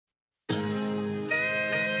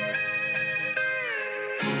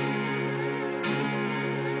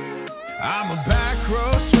I'm a back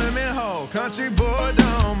row swimming hole, country boy,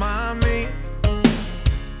 don't mind me.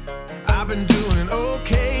 I've been doing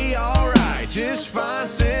okay, alright, just fine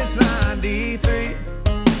since '93.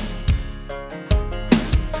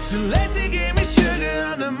 So Lacey gave me sugar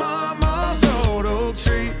under Mama's old oak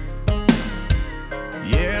tree.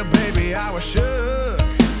 Yeah, baby, I was shook.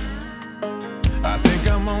 I think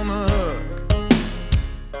I'm on the hook.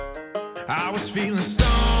 I was feeling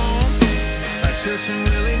stoned, like church and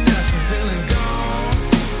really nuts and feeling gone,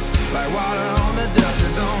 like water on the duck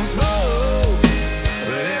that don't smoke.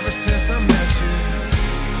 But ever since I met you,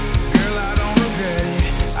 girl, I don't regret it.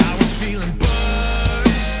 I was feeling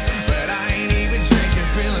buzzed, but I ain't even drinking,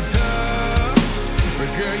 feeling tough. But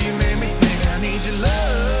girl, you made me think I need your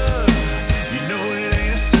love. You know it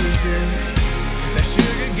ain't a secret, that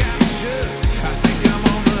sugar got me shook. I think I'm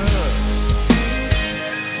on the hook.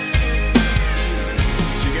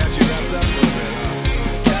 She got you wrapped up a little bit, huh?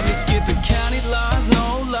 Got me skipping county lines, no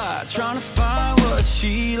lie, trying to find what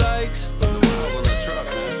she likes.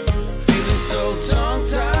 Feeling so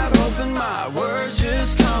tongue-tied, hoping my words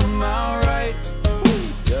just come out right.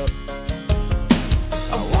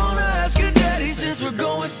 I wanna ask her daddy, since we're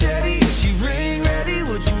going steady, is she ring ready?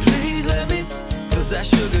 Would you please let me? Cause that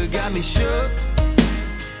sugar got me shook.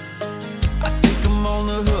 I think I'm on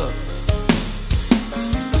the hook.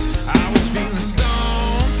 I was feeling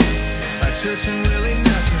stoned, like church and really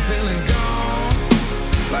nuts and feeling gone,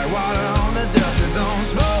 like water on the duck that don't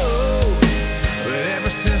smoke. But ever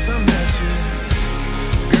since I met you,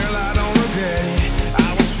 girl, I don't regret it. I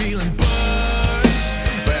was feeling buzzed,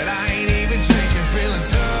 but I ain't even drinking, feeling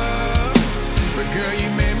tough. But girl, you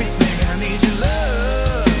made me think I need your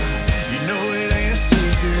love. You know it ain't a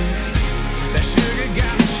secret, that sugar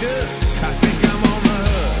got me shook. I think I'm on the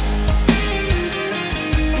hook.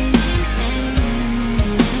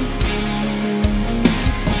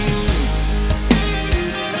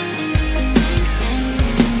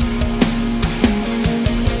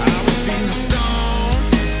 I was feeling stoned,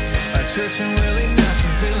 like church and really nuts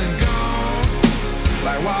and feeling gone,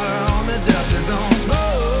 like water on the duck that don't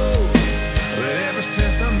smoke. But ever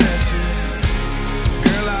since I met you,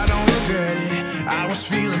 girl, I don't regret it. I was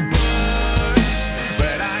feeling buzzed,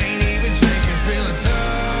 but I ain't even drinking, feeling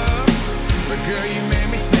tough. But girl, you made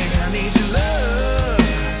me think I need your love.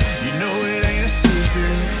 You know it ain't a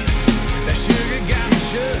secret, that sugar got me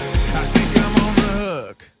shook. I think I'm on the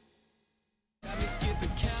hook.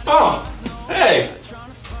 Oh, hey,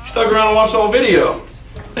 you stuck around and watched the whole video.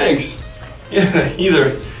 Thanks. Yeah,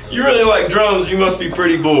 either you really like drums, you must be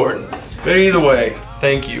pretty bored. But either way,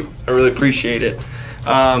 thank you. I really appreciate it.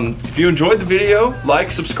 If you enjoyed the video,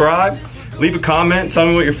 like, subscribe, leave a comment, tell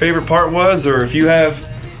me what your favorite part was, or if you have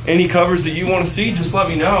any covers that you want to see, just let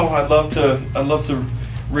me know. I'd love to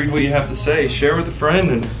read what you have to say. Share with a friend,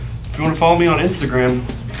 and if you want to follow me on Instagram,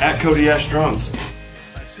 @CodyAshDrums.